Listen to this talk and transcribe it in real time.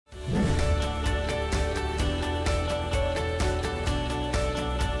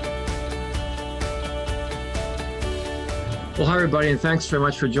Well, hi, everybody, and thanks very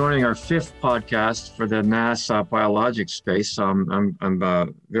much for joining our fifth podcast for the NASS Biologics space.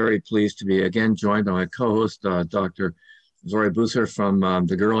 I'm very pleased to be again joined by my co-host, Dr. Zorica Buser from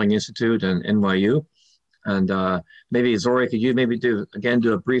the Gerling Institute and NYU. And maybe, Zori, could you maybe do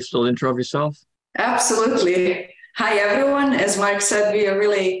a brief little intro of yourself? Absolutely. Hi, everyone. As Mark said, we are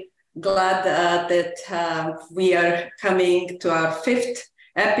really glad that we are coming to our fifth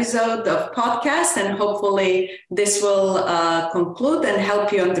episode of podcast, and hopefully this will conclude and help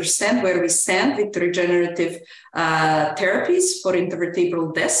you understand where we stand with regenerative therapies for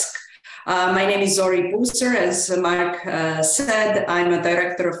intervertebral disc. My name is Zorica Buser. As Mark said, I'm a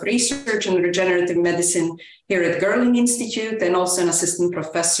director of research in regenerative medicine here at Gerling Institute and also an assistant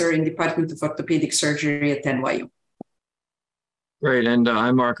professor in Department of Orthopedic Surgery at NYU. Great, and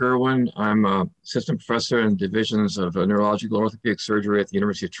I'm Mark Erwin. I'm assistant professor in divisions of neurological orthopedic surgery at the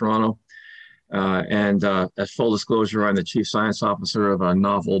University of Toronto. As full disclosure, I'm the chief science officer of a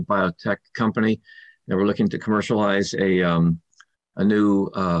novel biotech company, and we're looking to commercialize a new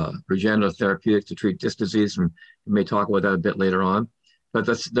regenerative therapeutic to treat disc disease, and we may talk about that a bit later on. But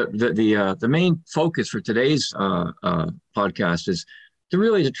the main focus for today's podcast is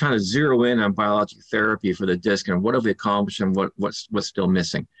to try to zero in on biologic therapy for the disc and what have we accomplished and what's still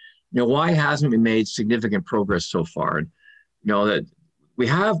missing. You know, why hasn't we made significant progress so far? And you know that we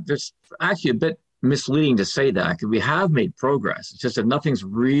have. There's actually a bit misleading to say that because we have made progress. It's just that nothing's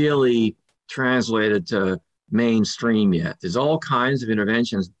really translated to mainstream yet. There's all kinds of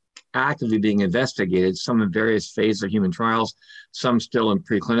interventions actively being investigated, some in various phases of human trials, some still in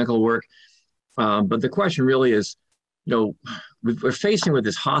preclinical work. But the question really is, you know, we're facing with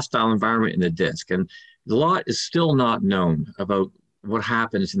this hostile environment in the disc, and a lot is still not known about what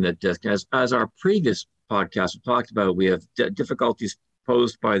happens in the disc. As our previous podcast we talked about, we have difficulties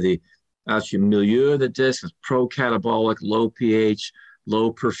posed by the actual milieu of the disc, pro-catabolic, low pH,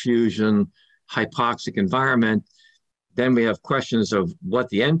 low perfusion, hypoxic environment. Then we have questions of what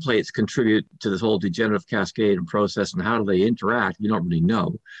the end plates contribute to this whole degenerative cascade and process and how do they interact. We don't really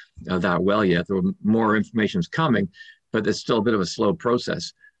know that well yet. There are more information is coming, but it's still a bit of a slow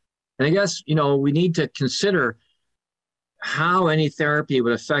process. And I guess, you know, we need to consider how any therapy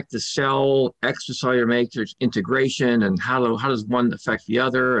would affect the cell extracellular matrix integration and how does one affect the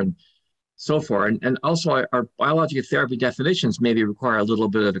other and so forth. And also our biological therapy definitions maybe require a little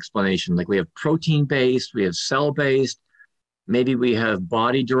bit of explanation. Like we have protein-based, we have cell-based, maybe we have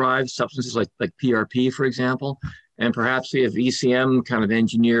body-derived substances like PRP, for example, and perhaps we have ECM kind of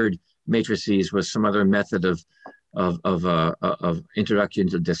engineered matrices with some other method of introduction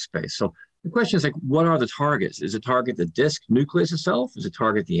to disc space. So the question is like, what are the targets? Is it target the disc nucleus itself? Is it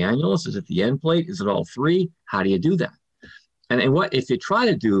target the annulus? Is it the end plate? Is it all three? How do you do that? And what if you try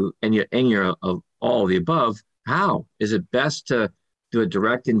to do any of all of the above? How is it best to do a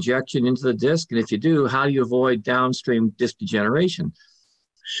direct injection into the disc? And if you do, how do you avoid downstream disc degeneration?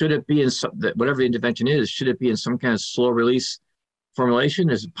 Should it be in whatever the intervention is? Should it be in some kind of slow release formulation?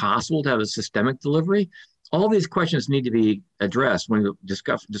 Is it possible to have a systemic delivery? All these questions need to be addressed when we're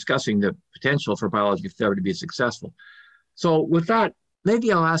discussing the potential for biological therapy to be successful. So with that,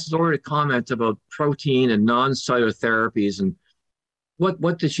 maybe I'll ask Zori to comment about protein and non-cellular therapies and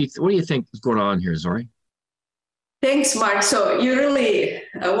what do you think is going on here, Zori? Thanks, Mark. So you really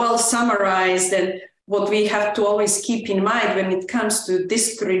well summarized, and what we have to always keep in mind when it comes to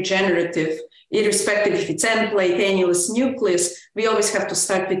disc regenerative, irrespective if it's end plate, annulus, nucleus, we always have to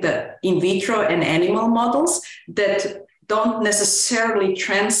start with the in vitro and animal models that don't necessarily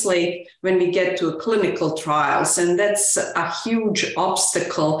translate when we get to clinical trials. And that's a huge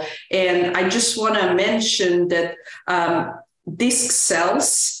obstacle. And I just want to mention that disc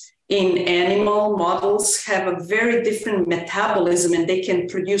cells in animal models have a very different metabolism and they can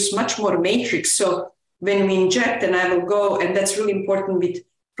produce much more matrix. So when we inject, and I will go, and that's really important with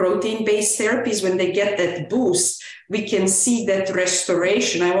protein-based therapies, when they get that boost, we can see that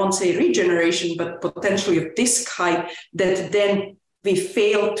restoration, I won't say regeneration, but potentially of disc height that then we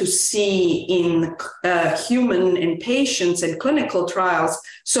fail to see in human and patients and clinical trials.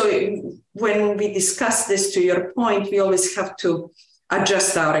 So when we discuss this, to your point, we always have to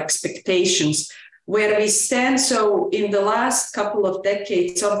adjust our expectations. Where we stand, so in the last couple of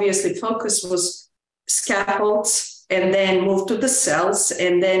decades, obviously focus was scaffolds and then moved to the cells.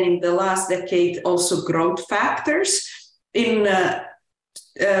 And then in the last decade, also growth factors. In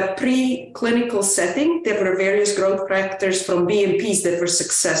preclinical setting, there were various growth factors from BMPs that were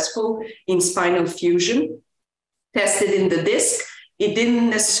successful in spinal fusion, tested in the disc. It didn't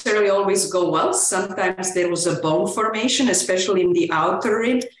necessarily always go well. Sometimes there was a bone formation, especially in the outer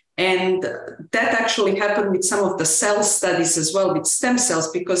rib And that actually happened with some of the cell studies as well with stem cells,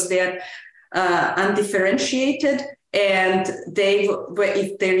 because they're undifferentiated, and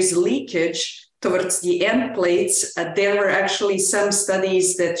if there is leakage towards the end plates, there were actually some studies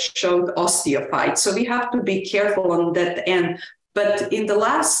that showed osteophytes. So we have to be careful on that end. But in the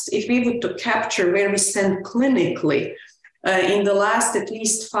last, if we were to capture where we stand clinically, in the last at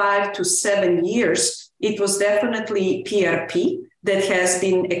least 5 to 7 years, it was definitely PRP that has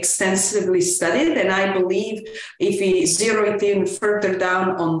been extensively studied. And I believe if we zero it in further down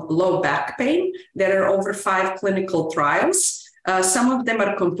on low back pain, there are over 5 clinical trials. Some of them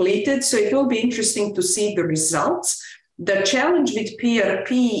are completed, so it will be interesting to see the results. The challenge with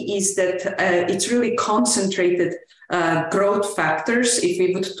PRP is that it's really concentrated growth factors, if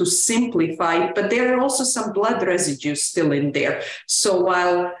we were to simplify it, but there are also some blood residues still in there. So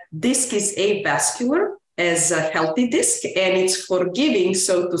while disc is avascular as a healthy disc, and it's forgiving,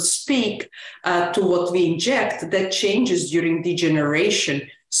 so to speak, to what we inject, that changes during degeneration.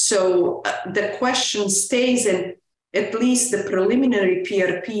 So the question stays, and at least the preliminary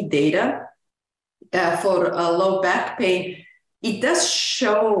PRP data for low back pain, it does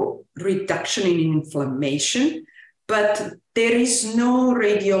show reduction in inflammation, but there is no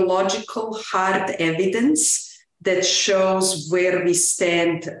radiological hard evidence that shows where we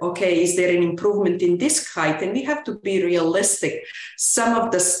stand. Okay, is there an improvement in disc height? And we have to be realistic. Some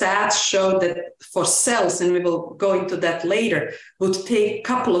of the stats show that for cells, and we will go into that later, would take a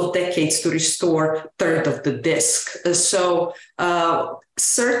couple of decades to restore a third of the disc. So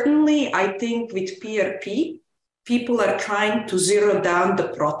certainly, I think with PRP, people are trying to zero down the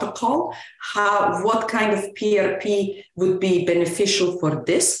protocol, what kind of PRP would be beneficial for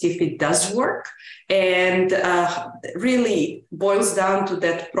disc if it does work, and really boils down to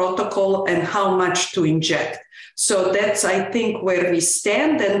that protocol and how much to inject. So that's, I think, where we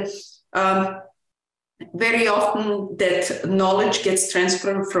stand. And very often that knowledge gets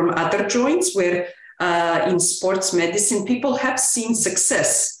transferred from other joints, where in sports medicine, people have seen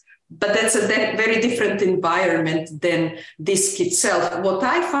success. But that's a very different environment than disc itself. What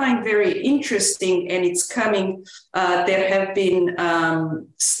I find very interesting, and it's coming, there have been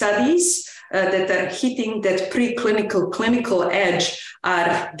studies that are hitting that preclinical, clinical edge,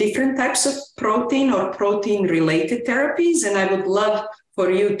 are different types of protein or protein-related therapies. And I would love for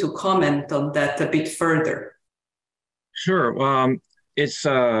you to comment on that a bit further. Sure.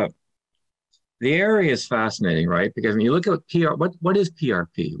 The area is fascinating, right? Because when you look at what is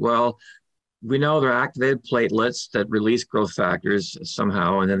PRP? Well, we know they're activated platelets that release growth factors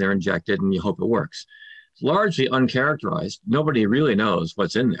somehow, and then they're injected, and you hope it works. It's largely uncharacterized. Nobody really knows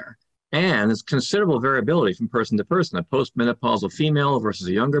what's in there. And there's considerable variability from person to person. A postmenopausal female versus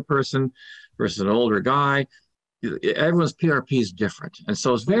a younger person versus an older guy. Everyone's PRP is different. And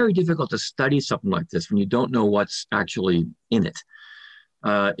so it's very difficult to study something like this when you don't know what's actually in it.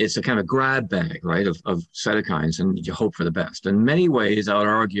 It's a kind of grab bag, right, of cytokines, and you hope for the best. In many ways, I would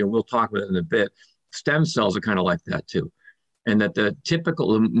argue, we'll talk about it in a bit, stem cells are kind of like that too. And that the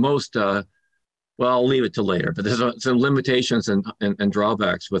typical, most, well, I'll leave it to later, but there's some limitations and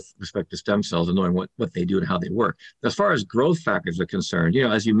drawbacks with respect to stem cells and knowing what they do and how they work. As far as growth factors are concerned,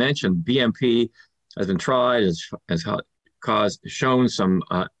 as you mentioned, BMP has been tried, has shown some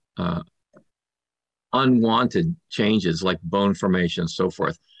unwanted changes like bone formation and so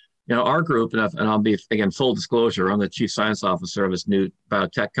forth. Our group, and I'll be, again, full disclosure, I'm the chief science officer of this new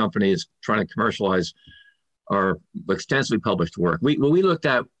biotech company is trying to commercialize our extensively published work. We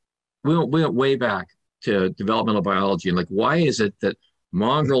went way back to developmental biology and why is it that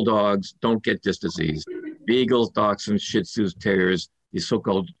mongrel dogs don't get this disease? Beagles, dachshunds, Shih Tzus, terriers, these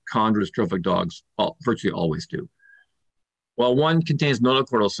so-called chondrodystrophic dogs virtually always do. Well, one contains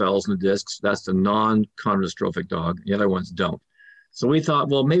notochordal cells in the discs. That's the non-chondrodystrophic dog. The other ones don't. So we thought,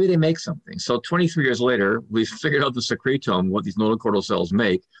 well, maybe they make something. So 23 years later, we figured out the secretome, what these notochordal cells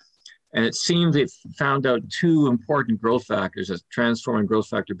make. And it seemed they found out 2 important growth factors as transforming growth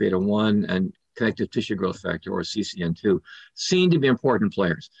factor beta 1 and connective tissue growth factor, or CCN2, seem to be important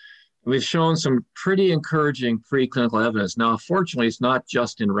players. We've shown some pretty encouraging preclinical evidence. Now, fortunately, it's not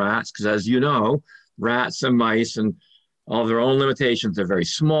just in rats, because as you know, rats and mice and all of their own limitations. They're very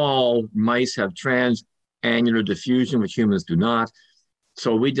small. Mice have transannular diffusion, which humans do not.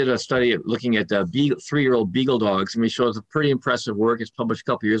 So we did a study looking at 3-year-old beagle dogs, and we showed some pretty impressive work. It's published a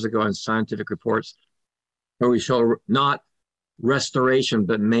couple of years ago in Scientific Reports, where we show not restoration,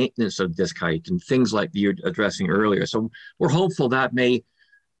 but maintenance of disc height and things like you were addressing earlier. So we're hopeful that may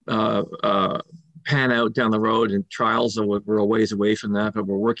pan out down the road, and trials we're a ways away from that, but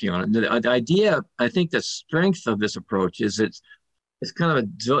we're working on it. And the idea, I think the strength of this approach is it's it's kind of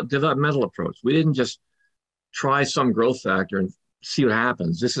a developmental approach. We didn't just try some growth factor and see what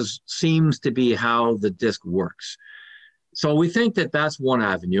happens. Seems to be how the disc works. So we think that that's one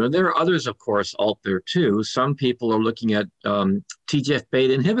avenue. And there are others, of course, out there too. Some people are looking at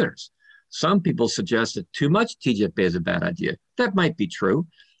TGF-beta inhibitors. Some people suggest that too much TGF-beta is a bad idea. That might be true.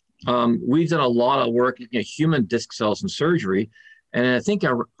 We've done a lot of work looking at human disc cells in surgery. And I think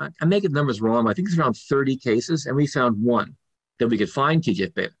I may get the numbers wrong. I think it's around 30 cases, and we found one that we could find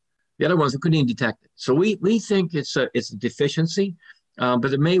TGF-beta. The other ones we couldn't even detect it. So we think it's a deficiency,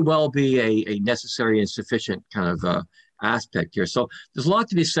 but it may well be a necessary and sufficient kind of aspect here. So there's a lot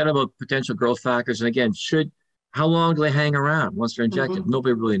to be said about potential growth factors. And again, how long do they hang around once they're injected?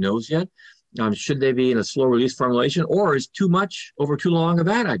 Nobody really knows yet. Should they be in a slow release formulation, or is too much over too long a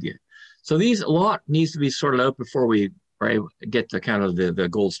bad idea? So a lot needs to be sorted out before we get to kind of the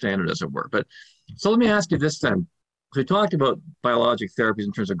gold standard, as it were. But so let me ask you this then. We talked about biologic therapies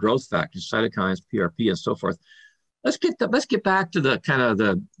in terms of growth factors, cytokines, PRP, and so forth. Let's get back to the kind of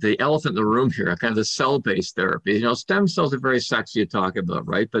the elephant in the room here, kind of the cell-based therapy. You know, stem cells are very sexy to talk about,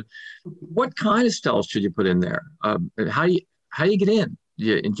 right? But what kind of cells should you put in there? How do you get in?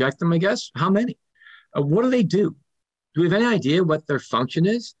 You inject them, I guess. How many? What do they do? Do we have any idea what their function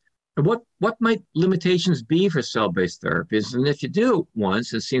is? And what might limitations be for cell-based therapies? And if you do it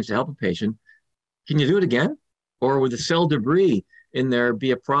once, it seems to help a patient, can you do it again? Or would the cell debris in there be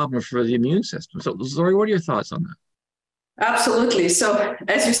a problem for the immune system? So, Zori, what are your thoughts on that? Absolutely. So,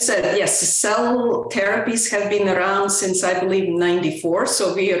 as you said, yes, cell therapies have been around since, I believe, 94.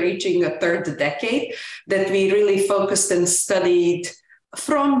 So we are reaching a third decade that we really focused and studied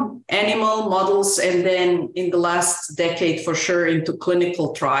from animal models, and then in the last decade, for sure, into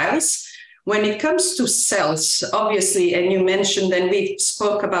clinical trials. When it comes to cells, obviously, and you mentioned, and we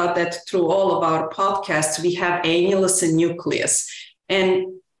spoke about that through all of our podcasts, we have annulus and nucleus. And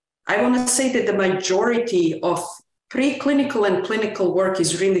I want to say that the majority of preclinical and clinical work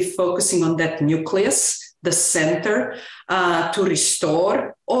is really focusing on that nucleus, the center, to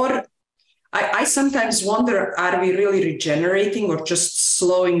restore. Or I sometimes wonder, are we really regenerating or just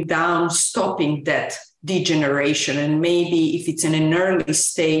slowing down, stopping that degeneration? And maybe if it's in an early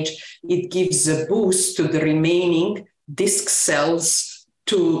stage, it gives a boost to the remaining disc cells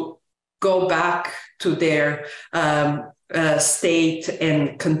to go back to their state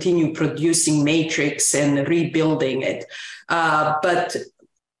and continue producing matrix and rebuilding it. But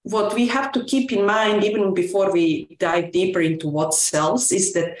what we have to keep in mind, even before we dive deeper into what cells,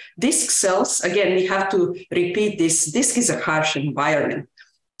 is that disc cells, again, we have to repeat this, disc is a harsh environment.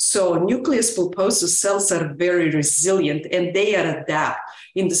 So nucleus pulposus cells are very resilient, and they adapt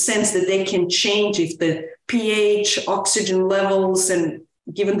in the sense that they can change if the pH, oxygen levels, and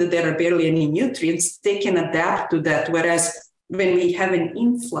given that there are barely any nutrients, they can adapt to that. Whereas when we have an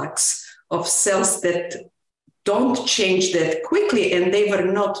influx of cells that don't change that quickly and they were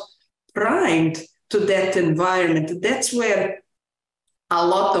not primed to that environment, that's where a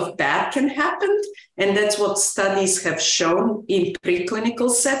lot of bad can happen. And that's what studies have shown in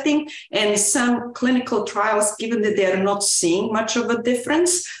preclinical setting. And some clinical trials, given that they are not seeing much of a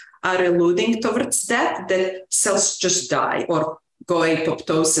difference, are alluding towards that cells just die or go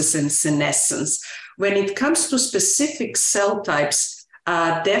apoptosis and senescence. When it comes to specific cell types,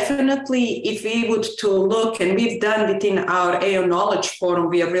 definitely if we would to look, and we've done within our AO Knowledge Forum,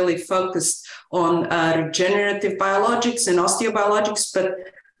 we are really focused on regenerative biologics and osteobiologics, but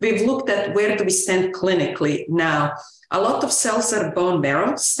we've looked at where do we stand clinically now. A lot of cells are bone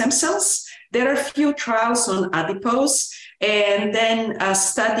marrow stem cells. There are a few trials on adipose, and then a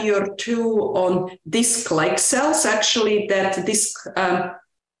study or two on disc-like cells. Actually, that disc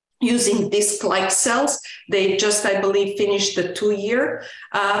using disc-like cells, they just, I believe, finished the 2-year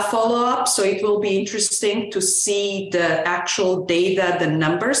follow-up. So it will be interesting to see the actual data, the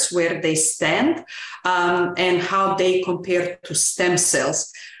numbers, where they stand, and how they compare to stem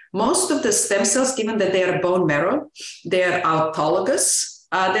cells. Most of the stem cells, given that they are bone marrow, they are autologous.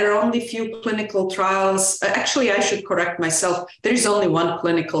 There are only few clinical trials. Actually, I should correct myself. There is only one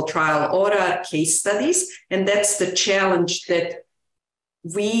clinical trial or case studies, and that's the challenge that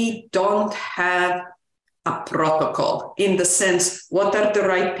we don't have a protocol in the sense, what are the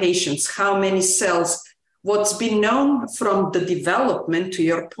right patients, how many cells? What's been known from the development, to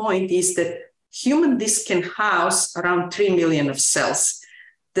your point, is that human disc can house around 3 million of cells.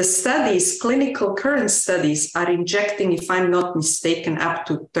 The studies, clinical current studies, are injecting, if I'm not mistaken, up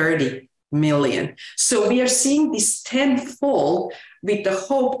to 30 million. So we are seeing this tenfold with the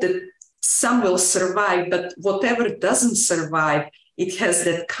hope that some will survive, but whatever doesn't survive, it has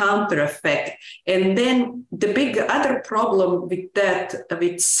that counter effect. And then the big other problem with that,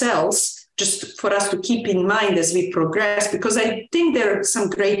 with cells, just for us to keep in mind as we progress, because I think there are some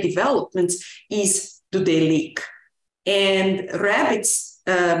great developments, is do they leak? And rabbits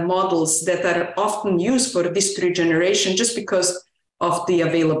models that are often used for disc regeneration just because of the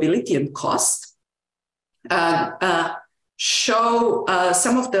availability and cost show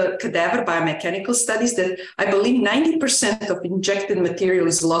some of the cadaver biomechanical studies that I believe 90% of injected material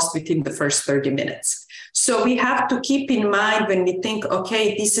is lost within the first 30 minutes. So we have to keep in mind when we think,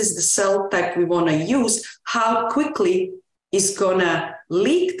 okay, this is the cell type we want to use, how quickly is going to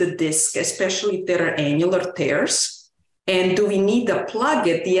leak the disc, especially if there are annular tears. And do we need a plug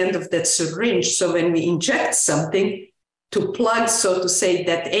at the end of that syringe? So when we inject something, to plug, so to say,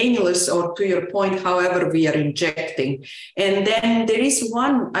 that annulus, or to your point, however we are injecting. And then there is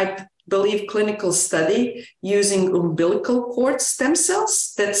one, I believe, clinical study using umbilical cord stem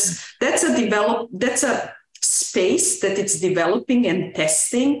cells. That's a space that it's developing and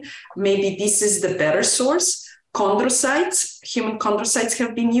testing. Maybe this is the better source. Chondrocytes, human chondrocytes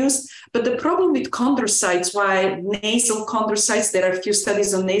have been used. But the problem with chondrocytes, why nasal chondrocytes, there are a few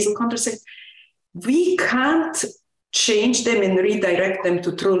studies on nasal chondrocytes, we can't change them and redirect them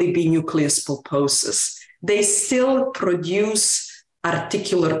to truly be nucleus pulposus. They still produce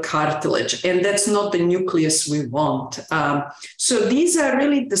articular cartilage, and that's not the nucleus we want. So these are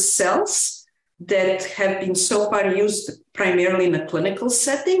really the cells that have been so far used primarily in a clinical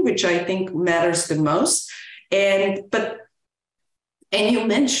setting, which I think matters the most. And you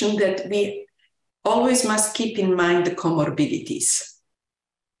mentioned that we always must keep in mind the comorbidities.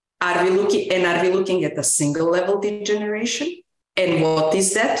 Are we looking at a single level degeneration? And what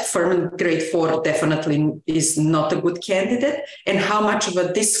is that? Ferment grade 4 definitely is not a good candidate. And how much of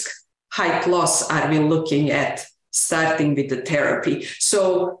a disc height loss are we looking at starting with the therapy?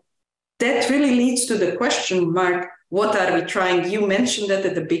 So that really leads to the question, Mark, what are we trying? You mentioned that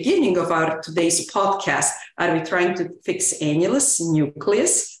at the beginning of our today's podcast. Are we trying to fix annulus,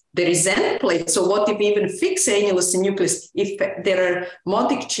 nucleus? There is end plate. So what if we even fix annulus and nucleus? If there are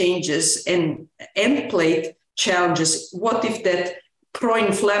modic changes and end plate challenges, what if that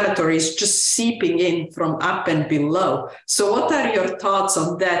pro-inflammatory is just seeping in from up and below? So what are your thoughts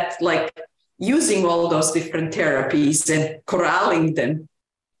on that, like using all those different therapies and corralling them?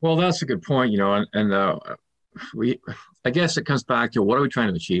 Well, that's a good point, I guess it comes back to what are we trying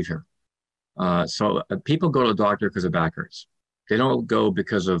to achieve here? So people go to the doctor because of back hurts. They don't go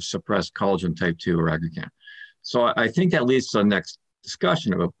because of suppressed collagen type 2 or aggrecan. So I think that leads to the next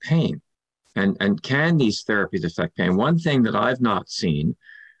discussion about pain. And can these therapies affect pain? One thing that I've not seen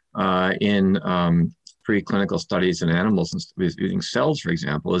in preclinical studies in animals using cells, for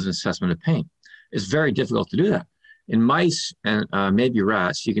example, is an assessment of pain. It's very difficult to do that. In mice and maybe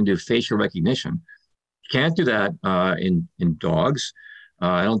rats, you can do facial recognition. You can't do that in dogs.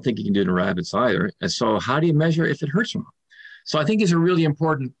 I don't think you can do it in rabbits either. And so how do you measure if it hurts or not? So I think these are really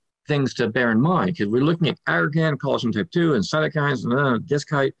important things to bear in mind, because we're looking at aggregan, collagen type 2, and cytokines, and disc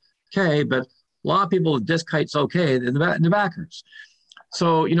height, okay, but a lot of people with disc height's okay, in the back hurts.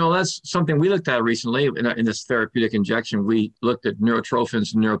 So, that's something we looked at recently in this therapeutic injection. We looked at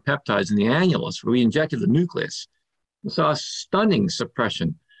neurotrophins and neuropeptides in the annulus, where we injected the nucleus. We saw a stunning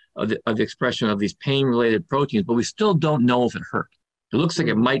suppression of the expression of these pain-related proteins, but we still don't know if it hurt. It looks like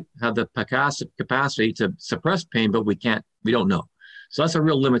it might have the capacity to suppress pain, but we don't know. So that's a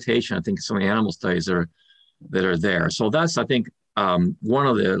real limitation, I think, in some of the animal studies that are there. So that's, I think, one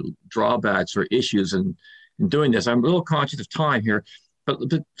of the drawbacks or issues in doing this. I'm a little conscious of time here, but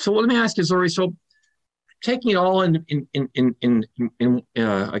so let me ask you, Zori. So taking it all in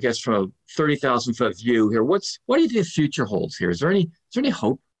I guess from a 30,000 foot view here, what do you think the future holds here? Is there any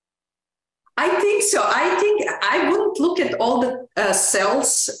hope? I think so. I think I wouldn't look at all the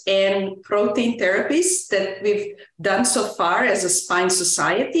cells and protein therapies that we've done so far as a spine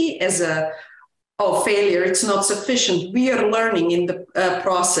society as failure. It's not sufficient. We are learning in the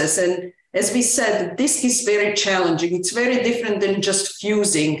process. And as we said, this is very challenging. It's very different than just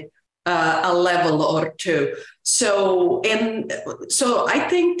fusing a level or two. So I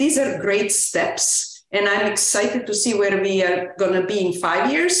think these are great steps. And I'm excited to see where we are going to be in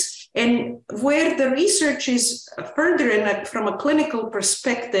 5 years. And where the research is further and from a clinical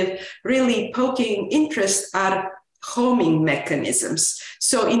perspective, really poking interest are homing mechanisms.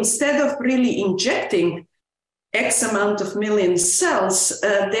 So instead of really injecting X amount of million cells,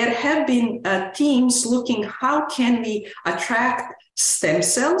 there have been teams looking how can we attract stem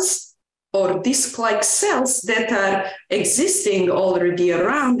cells or disc-like cells that are existing already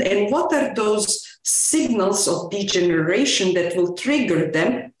around, and what are those signals of degeneration that will trigger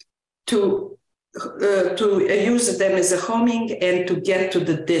them to use them as a homing and to get to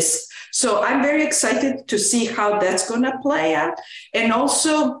the disc. So I'm very excited to see how that's going to play out. And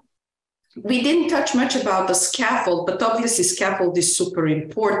also, we didn't touch much about the scaffold, but obviously scaffold is super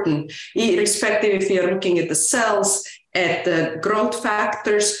important, irrespective if you're looking at the cells, at the growth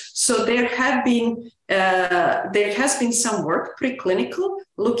factors. So there has been some work preclinical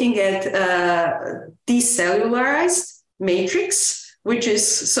looking at decellularized matrix, which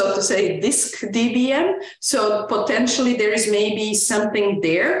is, so to say, disc DBM. So potentially there is maybe something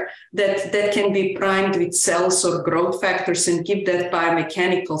there that can be primed with cells or growth factors and give that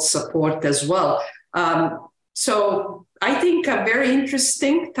biomechanical support as well. So I think a very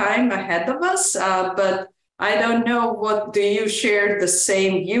interesting time ahead of us, but I don't know, what do you share the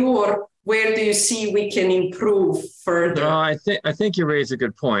same view, or where do you see we can improve further? No, I think you raise a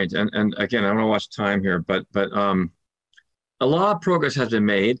good point. And again, I don't want to watch time here, but a lot of progress has been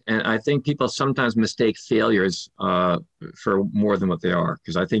made, and I think people sometimes mistake failures for more than what they are,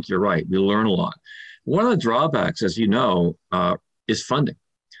 because I think you're right. We learn a lot. One of the drawbacks, as you know, is funding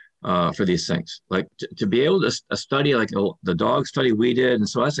for these things. Like to be able to study like the dog study we did, and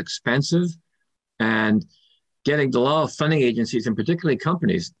so that's expensive, and getting a lot of funding agencies, and particularly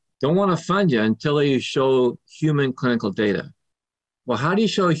companies, don't want to fund you until you show human clinical data. Well, how do you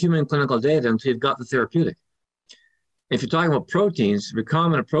show human clinical data until you've got the therapeutic? If you're talking about proteins,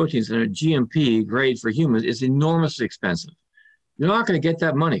 recombinant proteins and a GMP grade for humans is enormously expensive. You're not going to get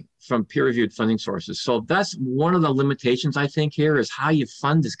that money from peer-reviewed funding sources. So that's one of the limitations, I think, here is how you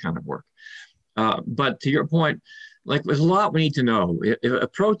fund this kind of work. But to your point, like there's a lot we need to know. If a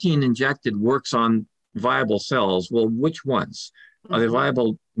protein injected works on viable cells, well, which ones? Are they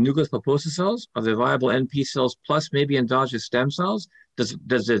viable nucleus pulposa cells? Are they viable NP cells plus maybe endogenous stem cells?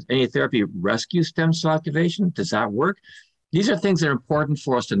 Does any therapy rescue stem cell activation? Does that work? These are things that are important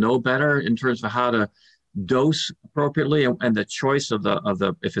for us to know better in terms of how to dose appropriately, and the choice of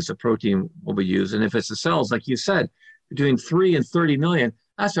the if it's a protein, what we use, and if it's the cells, like you said, between 3 and 30 million,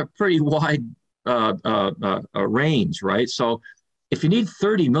 that's a pretty wide range, right? So if you need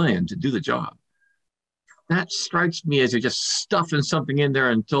 30 million to do the job, that strikes me as you're just stuffing something in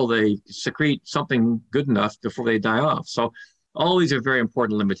there until they secrete something good enough before they die off. So all these are very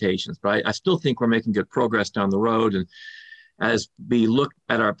important limitations, but I still think we're making good progress down the road. And as we look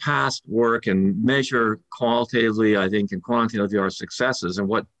at our past work and measure qualitatively, I think, and quantitatively our successes and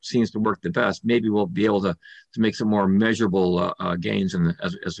what seems to work the best, maybe we'll be able to make some more measurable gains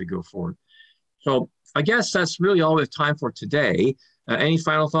as we go forward. So I guess that's really all we have time for today. Any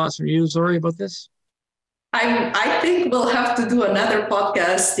final thoughts from you, Zori, about this? I think we'll have to do another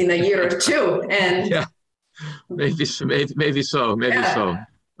podcast in a year or two. And yeah, maybe so.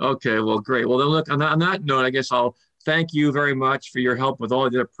 Okay, well, great. Well, then look, on that note, I guess I'll thank you very much for your help with all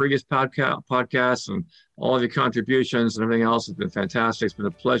of the previous podcasts and all of your contributions and everything else. It's been fantastic. It's been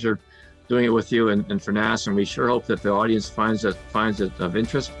a pleasure doing it with you and for NASS, and we sure hope that the audience finds it of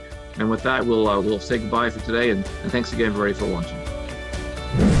interest. And with that, we'll say goodbye for today, and thanks again, everybody, for watching.